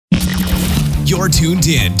You're tuned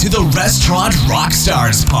in to the Restaurant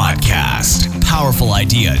Rockstars podcast. Powerful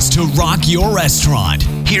ideas to rock your restaurant.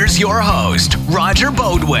 Here's your host, Roger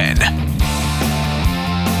Beaudoin.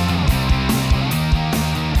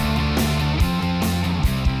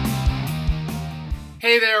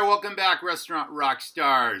 Hey there, welcome back, Restaurant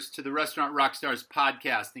Rockstars, to the Restaurant Rockstars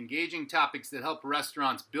podcast, engaging topics that help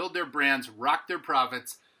restaurants build their brands, rock their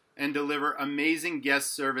profits, and deliver amazing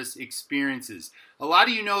guest service experiences. A lot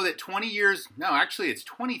of you know that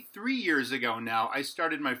 23 years ago now, I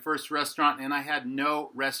started my first restaurant and I had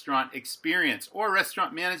no restaurant experience or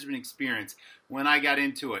restaurant management experience when I got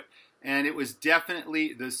into it. And it was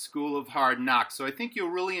definitely the school of hard knocks. So I think you'll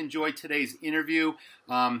really enjoy today's interview.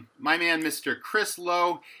 My man, Mr. Chris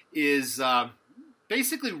Lowe, is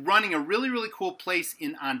basically running a really cool place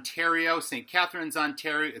in Ontario, St. Catharines,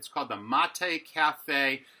 Ontario. It's called the Mate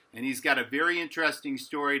Cafe. And he's got a very interesting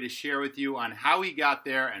story to share with you on how he got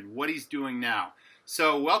there and what he's doing now.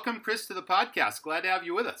 So welcome, Chris, to the podcast. Glad to have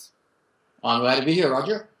you with us. I'm glad to be here,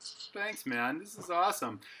 Roger. Thanks, man. This is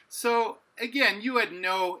awesome. So, again, you had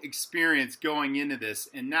no experience going into this,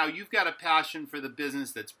 and now you've got a passion for the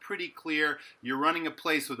business that's pretty clear. You're running a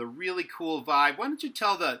place with a really cool vibe. Why don't you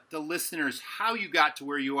tell the listeners how you got to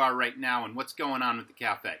where you are right now and what's going on with the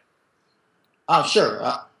cafe? Sure.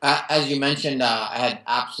 As you mentioned, I had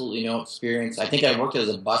absolutely no experience. I think I worked as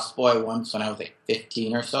a busboy once when I was like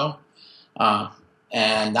 15 or so.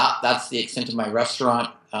 And that's the extent of my restaurant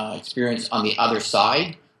experience on the other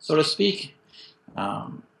side, so to speak.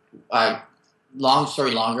 Long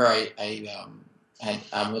story longer, I'm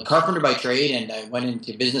a carpenter by trade, and I went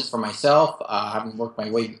into business for myself, having worked my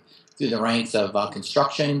way through the ranks of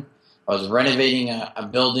construction. I was renovating a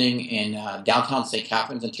building in downtown St.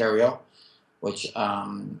 Catharines, Ontario, which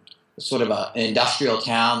was sort of an industrial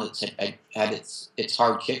town that had its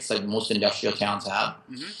hard kicks like most industrial towns have.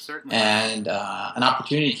 Mm-hmm, certainly. And an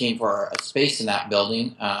opportunity came for a space in that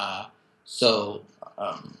building. So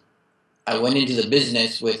I went into the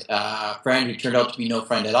business with a friend who turned out to be no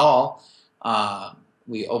friend at all.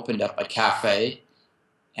 We opened up a cafe,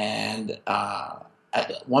 and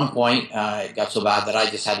at one point it got so bad that I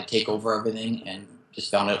just had to take over everything and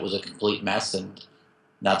just found it was a complete mess, and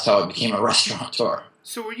that's how I became a restaurateur.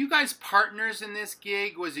 So were you guys partners in this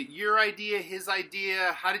gig? Was it your idea, his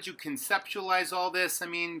idea? How did you conceptualize all this? I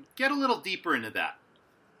mean, get a little deeper into that.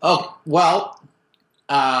 Oh, well,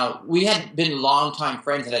 we had been longtime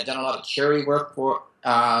friends and had done a lot of charity work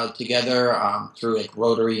together through like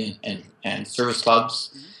Rotary and service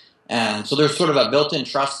clubs. Mm-hmm. And so there's sort of a built-in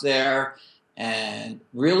trust there. And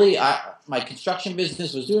really, my construction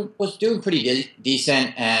business was doing pretty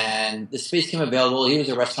decent, and the space came available. He was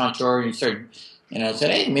a restaurateur, and he started,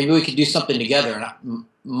 said, "Hey, maybe we could do something together." And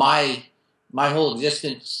my whole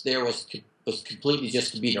existence there was completely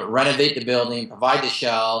just to be to renovate the building, provide the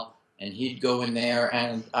shell, and he'd go in there,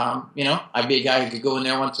 and I'd be a guy who could go in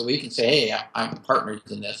there once a week and say, "Hey, I'm partners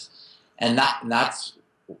in this," and that's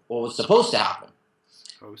what was supposed to happen.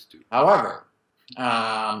 However,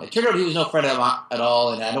 it turned out he was no friend at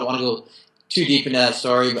all, and I don't want to go too deep into that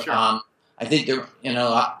story, but sure. I think I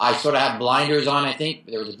sort of had blinders on. I think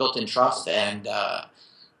there was a built-in trust, and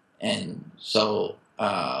so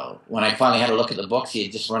when I finally had a look at the books, he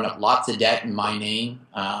had just run up lots of debt in my name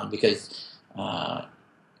because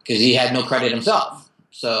he had no credit himself.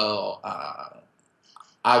 So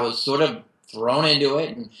I was sort of thrown into it,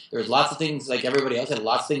 and there was lots of things, like everybody else, had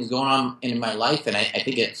lots of things going on in my life, and I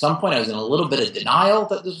think at some point I was in a little bit of denial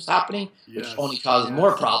that this was happening, which only caused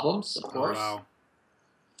more problems, of course. Oh,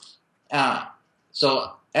 wow.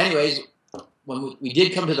 So anyways, when we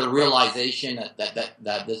did come to the realization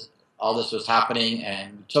that all this was happening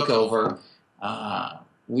and we took over,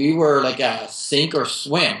 we were like a sink or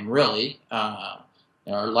swim, really.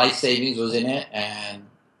 Our life savings was in it, and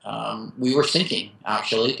we were sinking,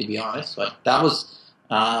 actually, to be honest. But that was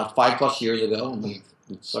 5+ years ago, and we've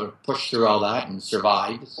sort of pushed through all that and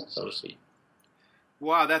survived, so to speak.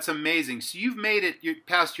 Wow, that's amazing. So you've made it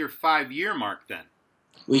past your 5-year mark then.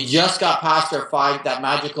 We just got past that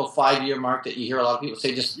magical 5-year mark that you hear a lot of people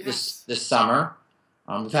say this summer.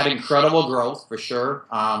 We've had incredible growth, for sure.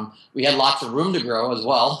 We had lots of room to grow as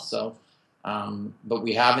well, so but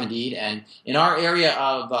we have indeed. And in our area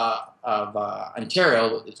of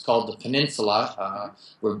Ontario, it's called the Peninsula.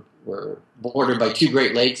 We're bordered by 2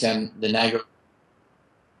 Great Lakes and the Niagara.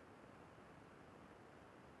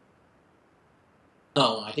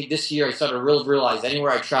 No, I think this year I started to realize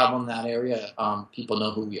anywhere I travel in that area, people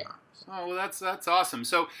know who we are. Oh, well, that's awesome.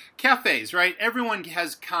 So cafes, right? Everyone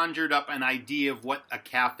has conjured up an idea of what a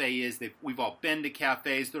cafe is. We've all been to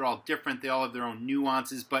cafes. They're all different. They all have their own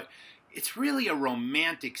nuances. But it's really a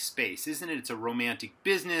romantic space, isn't it? It's a romantic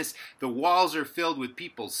business. The walls are filled with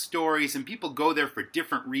people's stories, and people go there for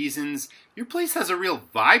different reasons. Your place has a real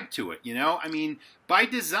vibe to it, you know? I mean, by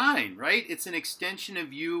design, right? It's an extension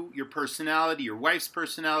of you, your personality, your wife's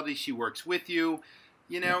personality. She works with you.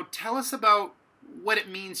 You know, tell us about what it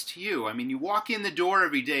means to you. I mean, you walk in the door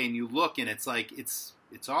every day and you look, and it's like it's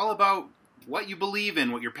all about what you believe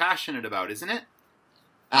in, what you're passionate about, isn't it?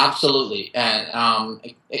 Absolutely, and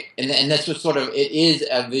that's what sort of it is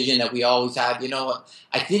a vision that we always had. You know,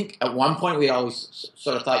 I think at one point we always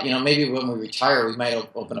sort of thought, you know, maybe when we retire, we might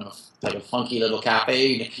open up a funky little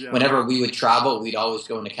cafe. Yeah. Whenever we would travel, we'd always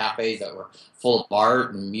go into cafes that were full of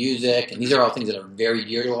art and music, and these are all things that are very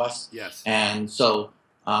dear to us. Yes, and so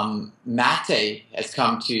Mate has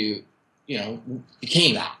come to, you know,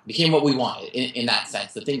 became what we wanted in that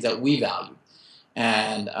sense, the things that we value,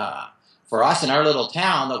 and. For us in our little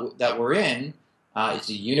town that we're in, it's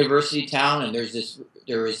a university town, and there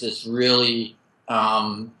is this really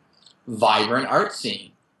vibrant art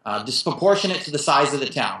scene, disproportionate to the size of the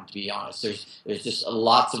town. To be honest, there's just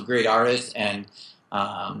lots of great artists, and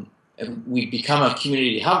we've become a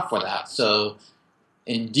community hub for that. So,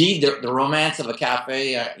 indeed, the romance of a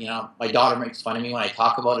cafe. You know, my daughter makes fun of me when I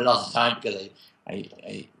talk about it all the time because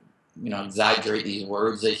I you know, exaggerate these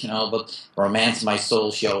words, you know, but romance my soul,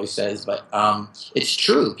 she always says. But it's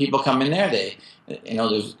true. People come in there, you know,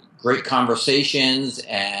 there's great conversations,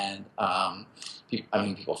 and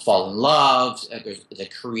people fall in love. It's a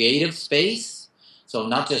creative space. So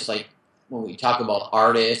not just like when we talk about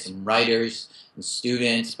artists and writers and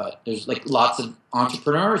students, but there's like lots of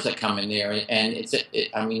entrepreneurs that come in there. And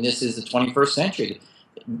this is the 21st century.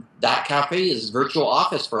 That cafe is virtual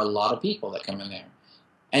office for a lot of people that come in there.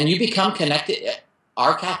 And you become connected.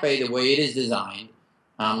 Our cafe, the way it is designed,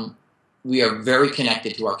 we are very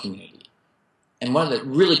connected to our community. And one of the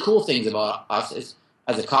really cool things about us is,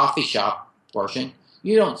 as a coffee shop portion,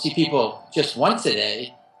 you don't see people just once a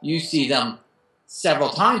day. You see them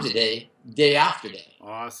several times a day, day after day.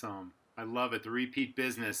 Awesome. I love it, the repeat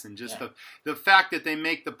business, and just the fact that they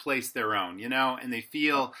make the place their own, you know, and they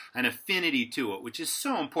feel an affinity to it, which is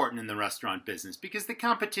so important in the restaurant business, because the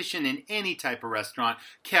competition in any type of restaurant,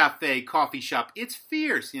 cafe, coffee shop, it's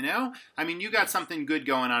fierce, you know? I mean, you got something good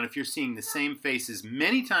going on if you're seeing the same faces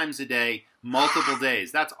many times a day, multiple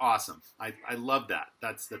days. That's awesome. I love that.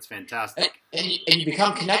 That's fantastic. And you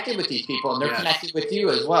become connected with these people, and they're connected with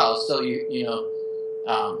you as well, so you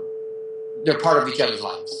know, they're part of each other's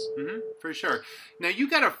lives. Mm-hmm, for sure. Now, you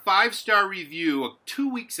got a 5-star review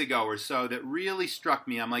 2 weeks ago or so that really struck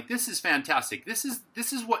me. I'm like, this is fantastic. This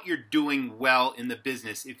is what you're doing well in the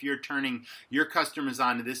business if you're turning your customers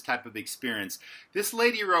on to this type of experience. This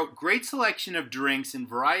lady wrote, great selection of drinks and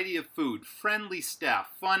variety of food, friendly staff,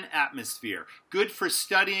 fun atmosphere, good for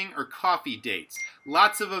studying or coffee dates.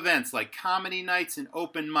 Lots of events like comedy nights and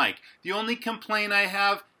open mic. The only complaint I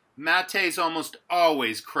have, Mate's almost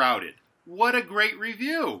always crowded. What a great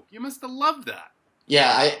review. You must have loved that.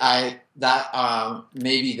 Yeah, that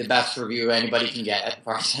may be the best review anybody can get as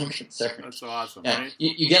far as I'm concerned. That's awesome, yeah. Right?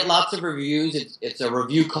 You get lots of reviews. It's a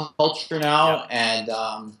review culture now, and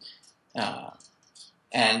that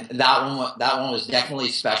one was definitely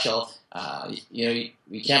special. You know,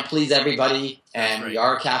 we can't please everybody, and we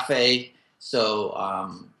are a cafe,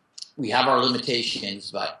 so we have our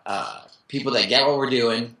limitations, but people that get what we're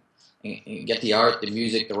doing, and get the art, the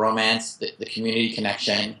music, the romance, the community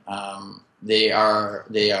connection. They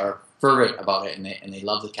are fervent about it, and they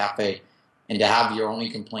love the cafe. And to have your only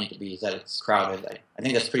complaint to be is that it's crowded, I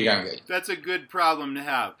think that's pretty darn good. That's a good problem to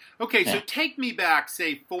have. Okay, so take me back,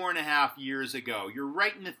 say 4.5 years ago. You're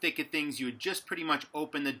right in the thick of things. You had just pretty much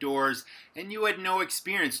opened the doors, and you had no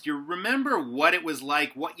experience. Do you remember what it was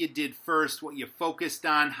like, what you did first, what you focused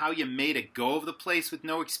on, how you made a go of the place with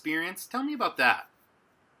no experience? Tell me about that.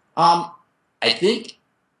 I think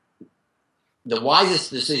the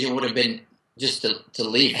wisest decision would have been just to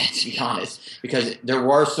leave it, to be honest, because there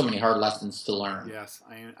were so many hard lessons to learn. Yes,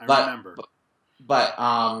 I remember. But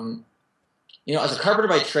you know, as a carpenter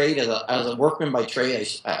by trade, as a workman by trade,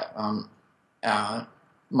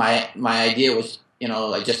 my idea was, you know,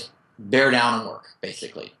 like just bear down and work,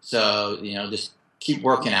 basically. So, you know, just keep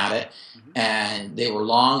working at it. Mm-hmm. And they were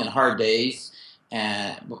long and hard days.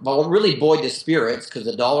 But what really buoyed the spirits, because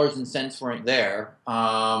the dollars and cents weren't there,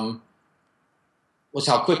 was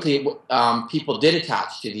how quickly people did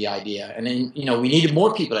attach to the idea. And then, you know, we needed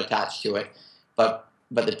more people attached to it. But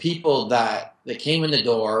the people that came in the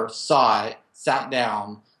door, saw it, sat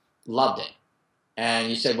down, loved it. And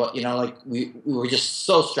you said, well, you know, like we were just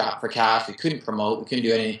so strapped for cash. We couldn't promote. We couldn't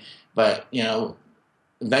do anything. But, you know,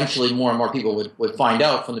 eventually more and more people would find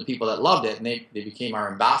out from the people that loved it, and they became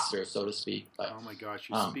our ambassadors, so to speak. But, oh my gosh,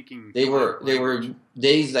 you're speaking. They were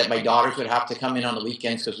days that my daughters would have to come in on the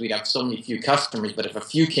weekends because we'd have so many few customers. But if a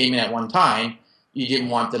few came in at one time, you didn't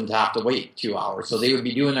want them to have to wait 2 hours. So they would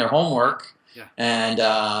be doing their homework, and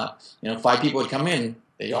 5 people would come in.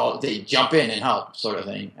 They jump in and help, sort of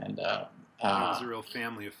thing. And it was a real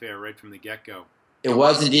family affair right from the get-go. It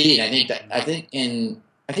was indeed.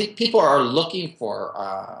 I think people are looking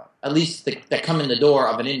for at least that come in the door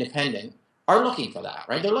of an independent are looking for that,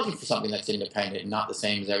 right? They're looking for something that's independent and not the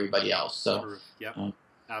same as everybody else. So, yep,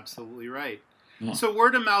 absolutely right. Yeah. So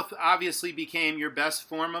word of mouth obviously became your best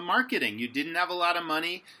form of marketing. You didn't have a lot of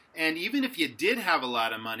money, and even if you did have a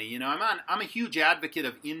lot of money, I'm a huge advocate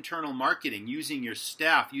of internal marketing, using your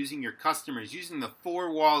staff, using your customers, using the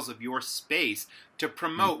 4 walls of your space to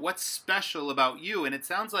promote what's special about you. And it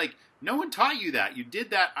sounds like no one taught you that. You did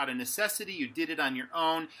that out of necessity. You did it on your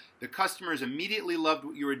own. The customers immediately loved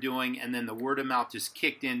what you were doing, and then the word of mouth just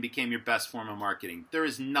kicked in, became your best form of marketing. There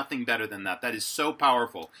is nothing better than that. That is so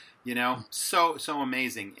powerful, so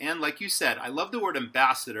amazing. And like you said, I love the word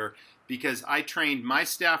ambassador because I trained my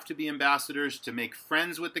staff to be ambassadors, to make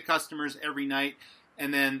friends with the customers every night,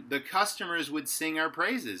 and then the customers would sing our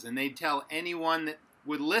praises, and they'd tell anyone that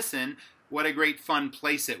would listen what a great fun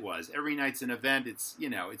place it was. Every night's an event. It's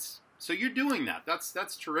so you're doing that.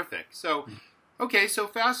 That's terrific. So, okay, so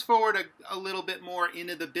fast forward a little bit more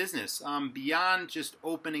into the business. Beyond just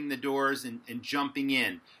opening the doors and jumping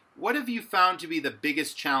in, what have you found to be the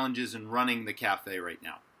biggest challenges in running the cafe right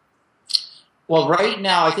now? Well, right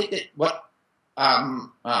now, I think that what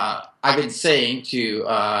I've been saying to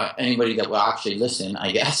anybody that will actually listen,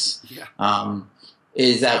 I guess,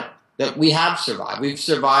 is that we have survived. We've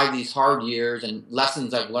survived these hard years and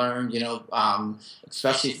lessons I've learned,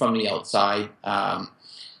 especially from the outside.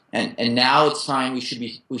 And now it's time we should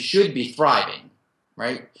be thriving,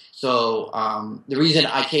 right? So the reason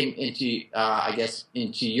I came into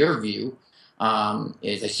into your view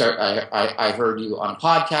is I heard you on a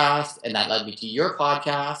podcast, and that led me to your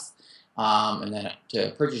podcast, and then to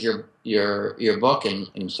purchase your book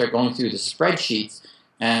and start going through the spreadsheets.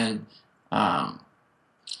 And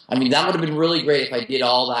that would have been really great if I did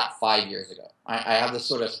all that 5 years ago. I have this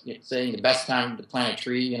sort of saying, the best time to plant a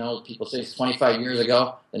tree, people say it's 25 years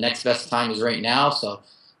ago. The next best time is right now. So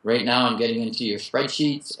right now I'm getting into your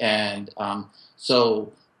spreadsheets. And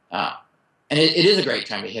and it is a great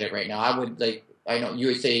time to hit it right now. I know you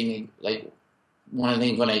were saying, one of the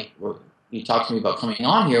things when you talked to me about coming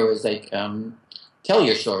on here was tell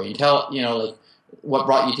your story and tell, what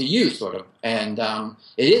brought you to you, sort of. And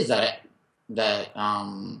it is that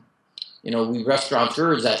we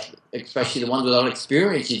restaurateurs, that especially the ones without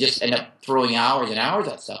experience, you just end up throwing hours and hours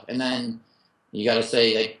at stuff, and then you got to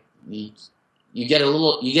say you get a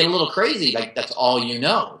little crazy. That's all you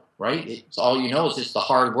know, right? It's all you know is just the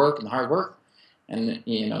hard work, and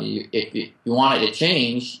if you want it to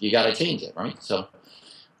change, you got to change it, right? So.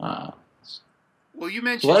 Well, you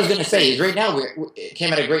mentioned. So what I was going to say is, right now it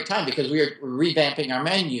came at a great time because we're revamping our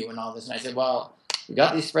menu and all this, and I said, well, we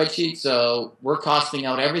got these spreadsheets, so we're costing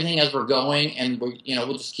out everything as we're going, and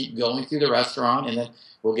we'll just keep going through the restaurant, and then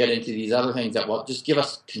we'll get into these other things that will just give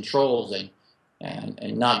us controls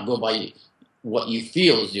and not go by what you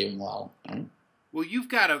feel is doing well. Right? Well, you've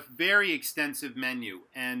got a very extensive menu,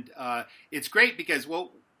 and it's great because,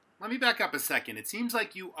 let me back up a second. It seems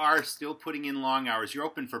like you are still putting in long hours. You're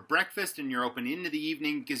open for breakfast and you're open into the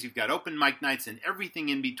evening because you've got open mic nights and everything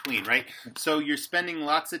in between, right? So you're spending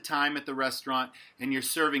lots of time at the restaurant and you're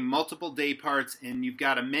serving multiple day parts, and you've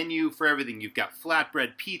got a menu for everything. You've got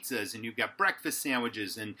flatbread pizzas and you've got breakfast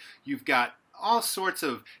sandwiches and you've got all sorts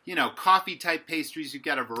of, coffee type pastries. You've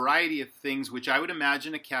got a variety of things, which I would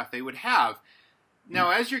imagine a cafe would have.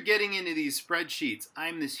 Now, as you're getting into these spreadsheets,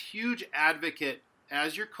 I'm this huge advocate,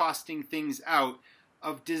 as you're costing things out,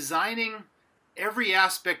 of designing every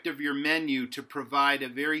aspect of your menu to provide a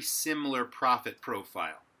very similar profit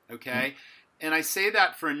profile, okay? And I say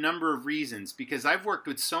that for a number of reasons, because I've worked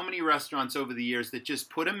with so many restaurants over the years that just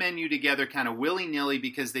put a menu together kind of willy-nilly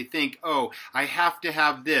because they think, oh, I have to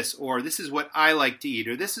have this, or this is what I like to eat,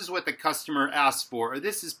 or this is what the customer asks for, or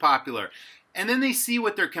this is popular. And then they see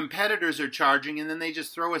what their competitors are charging, and then they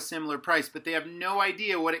just throw a similar price, but they have no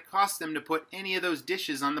idea what it costs them to put any of those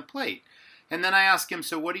dishes on the plate. And then I ask them,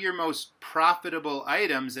 so what are your most profitable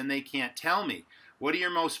items? And they can't tell me. What are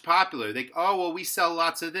your most popular? We sell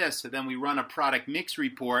lots of this. So then we run a product mix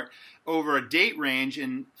report over a date range,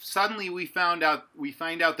 and suddenly we find out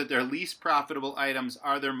that their least profitable items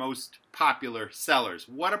are their most popular sellers.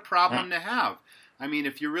 What a problem to have. I mean,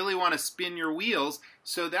 if you really want to spin your wheels.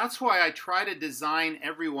 So that's why I try to design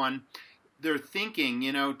everyone, their thinking,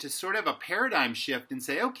 to sort of a paradigm shift and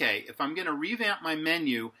say, okay, if I'm going to revamp my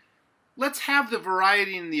menu, let's have the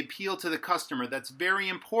variety and the appeal to the customer. That's very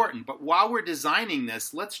important. But while we're designing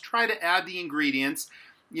this, let's try to add the ingredients,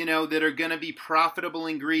 that are going to be profitable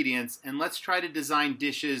ingredients. And let's try to design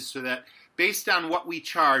dishes so that based on what we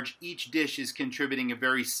charge, each dish is contributing a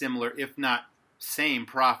very similar, if not same,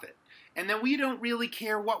 profit. And then we don't really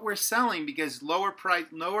care what we're selling because lower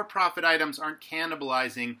profit items aren't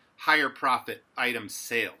cannibalizing higher profit items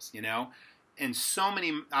sales, And so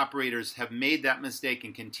many operators have made that mistake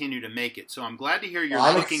and continue to make it. So I'm glad to hear you're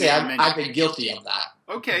looking at the menu. I've been guilty of that.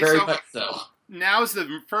 Okay, very much so. Now's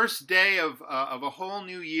the first day of a whole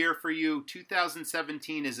new year for you.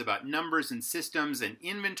 2017 is about numbers and systems, and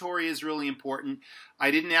inventory is really important.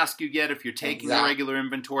 I didn't ask you yet if you're taking a regular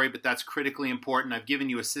inventory, but that's critically important. I've given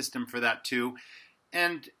you a system for that too.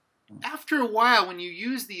 And after a while, when you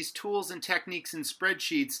use these tools and techniques and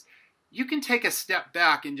spreadsheets, you can take a step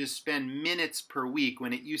back and just spend minutes per week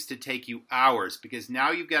when it used to take you hours, because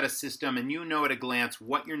now you've got a system and you know at a glance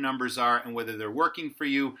what your numbers are and whether they're working for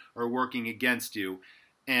you or working against you.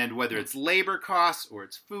 And whether it's labor costs or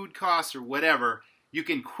it's food costs or whatever, you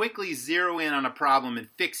can quickly zero in on a problem and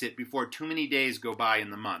fix it before too many days go by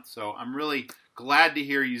in the month. So I'm really glad to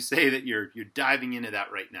hear you say that you're diving into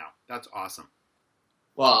that right now. That's awesome.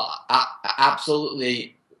 Well,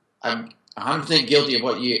 absolutely. I'm 100% guilty of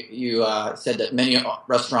what you said that many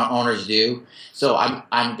restaurant owners do. So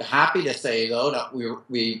I'm happy to say though that we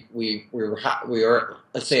were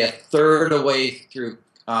let's say a third of the way through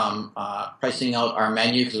pricing out our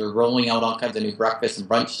menu because we're rolling out all kinds of new breakfast and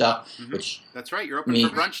brunch stuff. Mm-hmm. Which that's right, you're open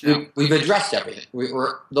for brunch now. We've addressed everything.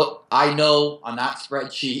 I know on that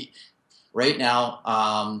spreadsheet right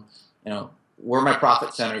now, where my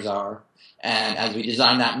profit centers are, and as we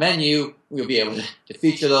design that menu, we'll be able to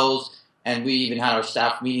feature those. And we even had our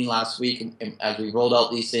staff meeting last week and as we rolled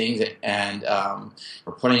out these things, and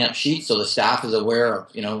we're putting up sheets so the staff is aware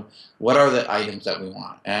of, what are the items that we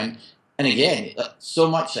want. And again, so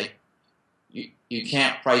much like you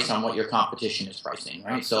can't price on what your competition is pricing,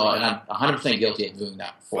 right? Absolutely. So, and I'm 100% guilty of doing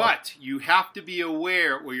that before. But you have to be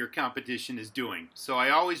aware what your competition is doing. So I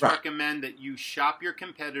always recommend that you shop your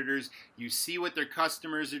competitors, you see what their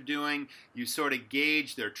customers are doing, you sort of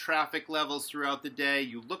gauge their traffic levels throughout the day,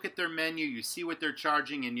 you look at their menu, you see what they're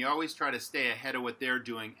charging, and you always try to stay ahead of what they're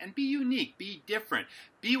doing. And be unique, be different,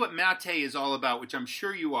 be what Mate is all about, which I'm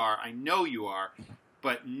sure you are, I know you are.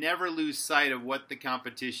 But never lose sight of what the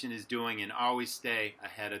competition is doing and always stay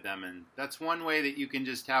ahead of them. And that's one way that you can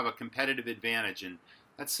just have a competitive advantage. And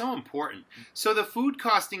that's so important. So the food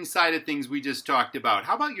costing side of things we just talked about.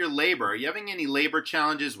 How about your labor? Are you having any labor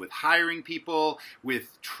challenges with hiring people,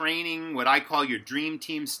 with training, what I call your dream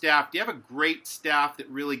team staff? Do you have a great staff that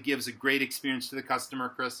really gives a great experience to the customer,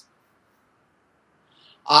 Chris?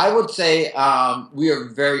 I would say we are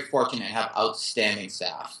very fortunate to have outstanding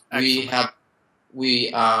staff. Excellent. We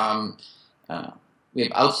have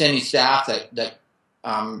outstanding staff that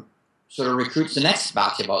sort of recruits the next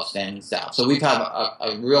batch of outstanding staff. So we've had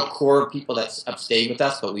a real core of people that have stayed with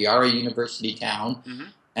us, but we are a university town,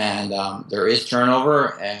 and there is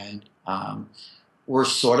turnover, and we're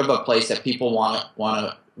sort of a place that people want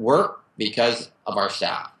to work because of our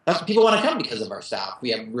staff. People want to come because of our staff. We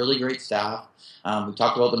have really great staff. We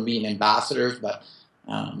talked about them being ambassadors, but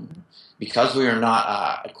because we are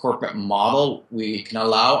not a corporate model, we can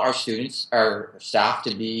allow our students, our staff,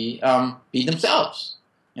 to be themselves.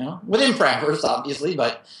 Within parameters, obviously,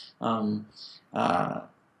 but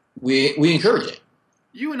we encourage it.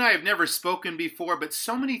 You and I have never spoken before, but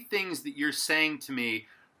so many things that you're saying to me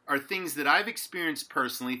are things that I've experienced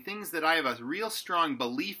personally, things that I have a real strong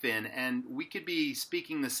belief in, and we could be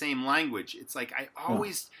speaking the same language. It's like I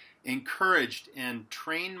always encouraged and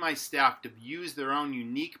trained my staff to use their own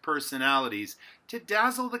unique personalities to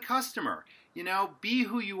dazzle the customer. Be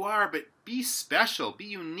who you are, but be special, be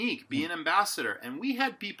unique, be an ambassador. And we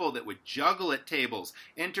had people that would juggle at tables,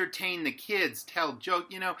 entertain the kids, tell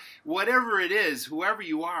jokes, whatever it is, whoever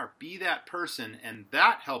you are, be that person. And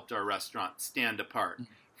that helped our restaurant stand apart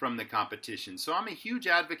from the competition. So I'm a huge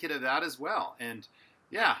advocate of that as well. And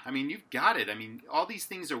yeah, you've got it. All these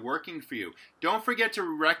things are working for you. Don't forget to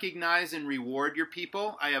recognize and reward your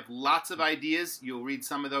people. I have lots of ideas. You'll read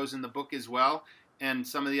some of those in the book as well, and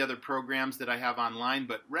some of the other programs that I have online.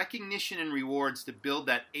 But recognition and rewards to build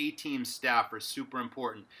that A-team staff are super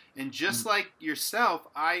important. And just like yourself,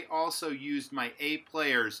 I also used my A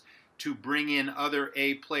players to bring in other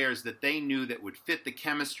A players that they knew that would fit the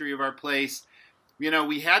chemistry of our place.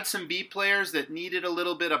 We had some B players that needed a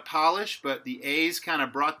little bit of polish, but the A's kind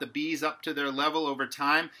of brought the B's up to their level over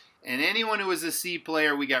time. And anyone who was a C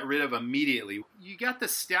player, we got rid of immediately. You got the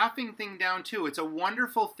staffing thing down too. It's a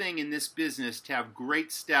wonderful thing in this business to have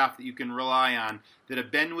great staff that you can rely on, that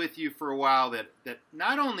have been with you for a while, that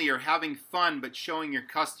not only are having fun, but showing your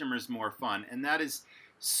customers more fun. And that is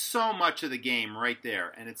so much of the game right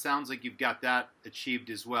there. And it sounds like you've got that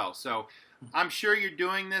achieved as well. So I'm sure you're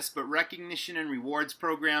doing this, but recognition and rewards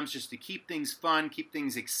programs just to keep things fun, keep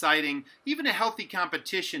things exciting, even a healthy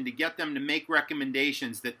competition to get them to make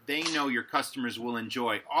recommendations that they know your customers will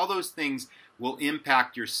enjoy. All those things will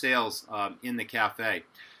impact your sales in the cafe.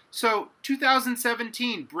 So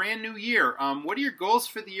 2017, brand new year. What are your goals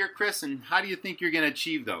for the year, Chris, and how do you think you're going to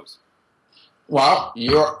achieve those? Well,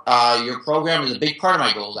 your program is a big part of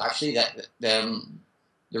my goals, actually.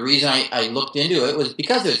 The reason I looked into it was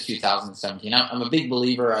because it was 2017. I'm a big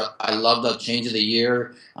believer. I love the change of the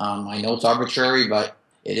year. I know it's arbitrary, but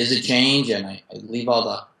it is a change, and I leave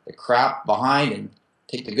all the crap behind and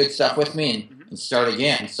take the good stuff with me and start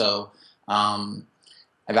again. So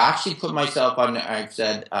I've actually put myself on, I've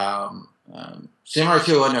said, similar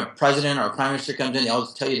to when a president or a prime minister comes in, they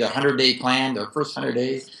always tell you their 100-day plan, their first 100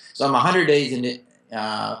 days. So I'm 100 days in it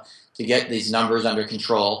to get these numbers under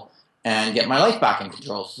control and get my life back in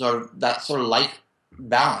control. So that sort of life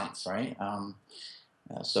balance, right?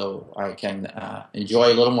 So I can enjoy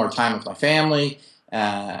a little more time with my family,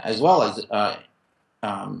 as well as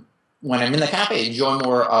when I'm in the cafe, enjoy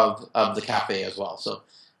more of the cafe as well. So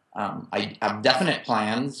I have definite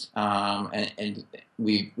plans, and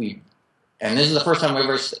this is the first time we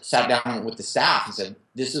ever sat down with the staff and said,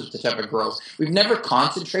 this is the type of growth. We've never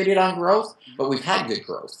concentrated on growth, but we've had good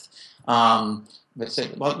growth. But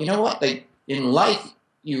said, well, you know what? In life,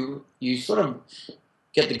 you sort of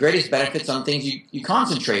get the greatest benefits on things you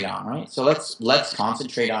concentrate on, right? So let's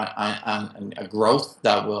concentrate on a growth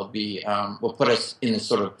that will put us in the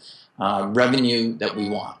sort of revenue that we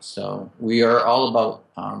want. So we are all about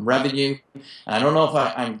revenue. And I don't know if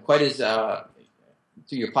I'm quite as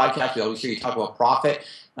through your podcast, we always hear you talk about profit,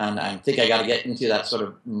 and I think I got to get into that sort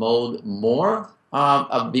of mode more.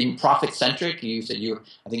 Of being profit-centric. You said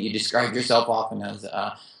I think you described yourself often as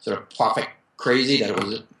sort of profit crazy. That it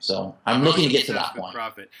was. So I'm looking to get to that point.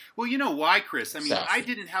 Profit. Well, you know why, Chris? I mean, I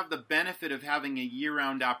didn't have the benefit of having a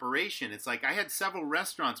year-round operation. It's like I had several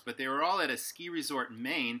restaurants, but they were all at a ski resort in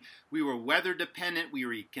Maine. We were weather dependent. We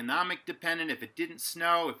were economic dependent. If it didn't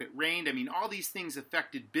snow, if it rained, I mean, all these things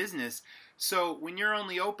affected business. So when you're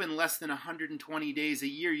only open less than 120 days a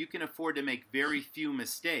year, you can afford to make very few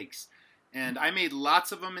mistakes. And I made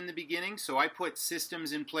lots of them in the beginning, so I put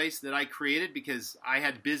systems in place that I created because I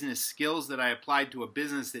had business skills that I applied to a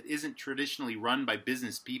business that isn't traditionally run by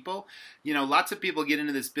business people. Lots of people get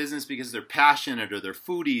into this business because they're passionate or they're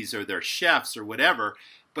foodies or they're chefs or whatever,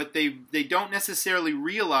 but they don't necessarily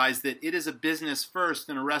realize that it is a business first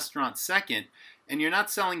and a restaurant second. And you're not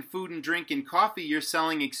selling food and drink and coffee, you're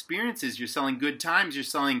selling experiences, you're selling good times, you're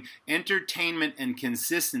selling entertainment and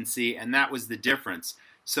consistency, and that was the difference.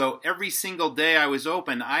 So every single day I was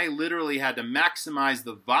open, I literally had to maximize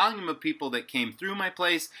the volume of people that came through my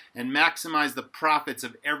place and maximize the profits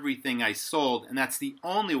of everything I sold. And that's the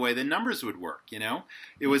only way the numbers would work,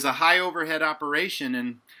 It was a high overhead operation,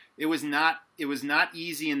 and it was not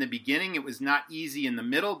easy in the beginning. It was not easy in the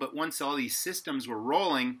middle. But once all these systems were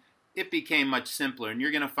rolling, it became much simpler. And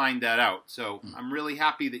you're going to find that out. So I'm really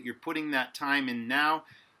happy that you're putting that time in now.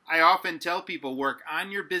 I often tell people, work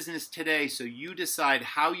on your business today so you decide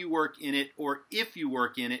how you work in it or if you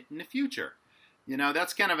work in it in the future.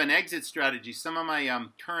 That's kind of an exit strategy. Some of my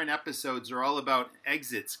current episodes are all about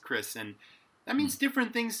exits, Chris, and that means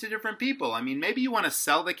different things to different people. I mean, maybe you want to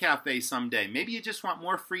sell the cafe someday. Maybe you just want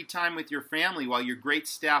more free time with your family while your great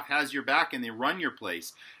staff has your back and they run your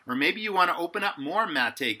place. Or maybe you want to open up more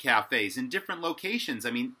mate cafes in different locations.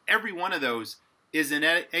 I mean, every one of those is an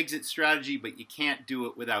exit strategy, but you can't do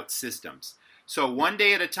it without systems. So one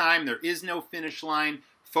day at a time, there is no finish line.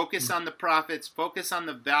 Focus on the profits, focus on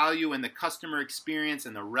the value and the customer experience,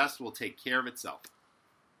 and the rest will take care of itself.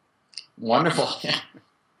 Wonderful.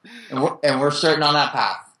 and we're starting on that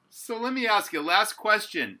path. So let me ask you, last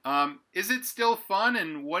question. Is it still fun,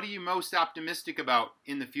 and what are you most optimistic about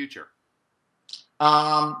in the future?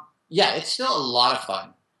 Yeah, it's still a lot of fun.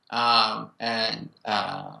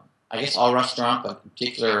 I guess all restaurant, but in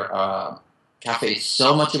particular cafe, is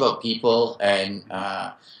so much about people, and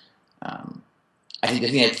I think the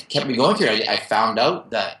thing that kept me going through it, I found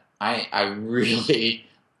out that I really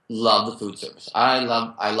love the food service. I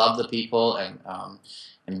love the people,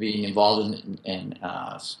 and being involved in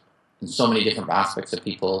in so many different aspects of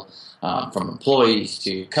people, from employees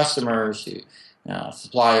to customers to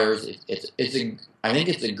suppliers. I think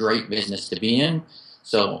it's a great business to be in.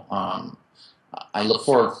 So I look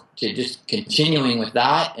forward to just continuing with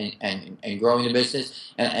that and growing the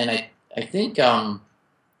business. And I think in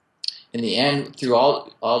the end, through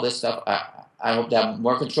all this stuff, I hope to have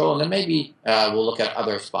more control, and then maybe we'll look at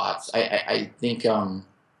other spots. I think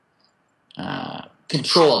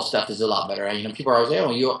control of stuff is a lot better. People are always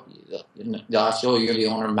saying, they'll ask you, you're the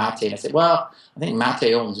owner of Mate. And I said, well, I think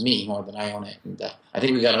Mate owns me more than I own it. And I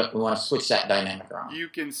think we want to switch that dynamic around. You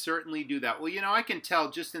can certainly do that. Well, I can tell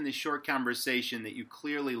just in this short conversation that you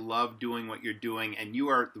clearly love doing what you're doing, and you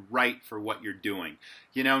are right for what you're doing.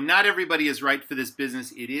 Not everybody is right for this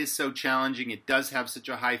business. It is so challenging. It does have such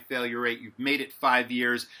a high failure rate. You've made it 5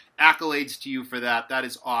 years. Accolades to you for that. That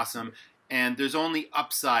is awesome. And there's only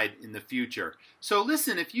upside in the future. So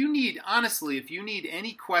listen, if you need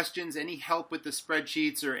any questions, any help with the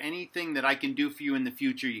spreadsheets, or anything that I can do for you in the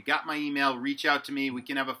future, you got my email, reach out to me. We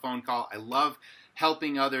can have a phone call. I love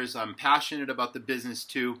helping others. I'm passionate about the business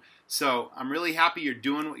too. So I'm really happy you're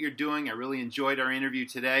doing what you're doing. I really enjoyed our interview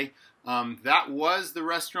today. That was the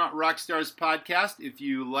Restaurant Rockstars podcast. If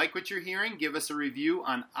you like what you're hearing, give us a review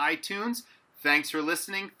on iTunes. Thanks for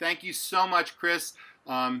listening. Thank you so much, Chris.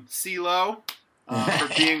 CeeLo, for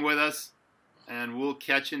being with us, and we'll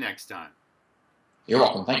catch you next time. You're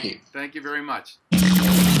welcome. Thank you. Thank you very much.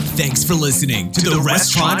 Thanks for listening to the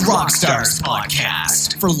Restaurant Rockstars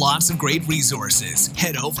podcast. For lots of great resources,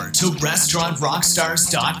 head over to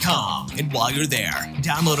restaurantrockstars.com. And while you're there,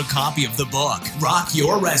 download a copy of the book, Rock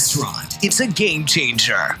Your Restaurant. It's a game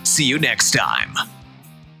changer. See you next time.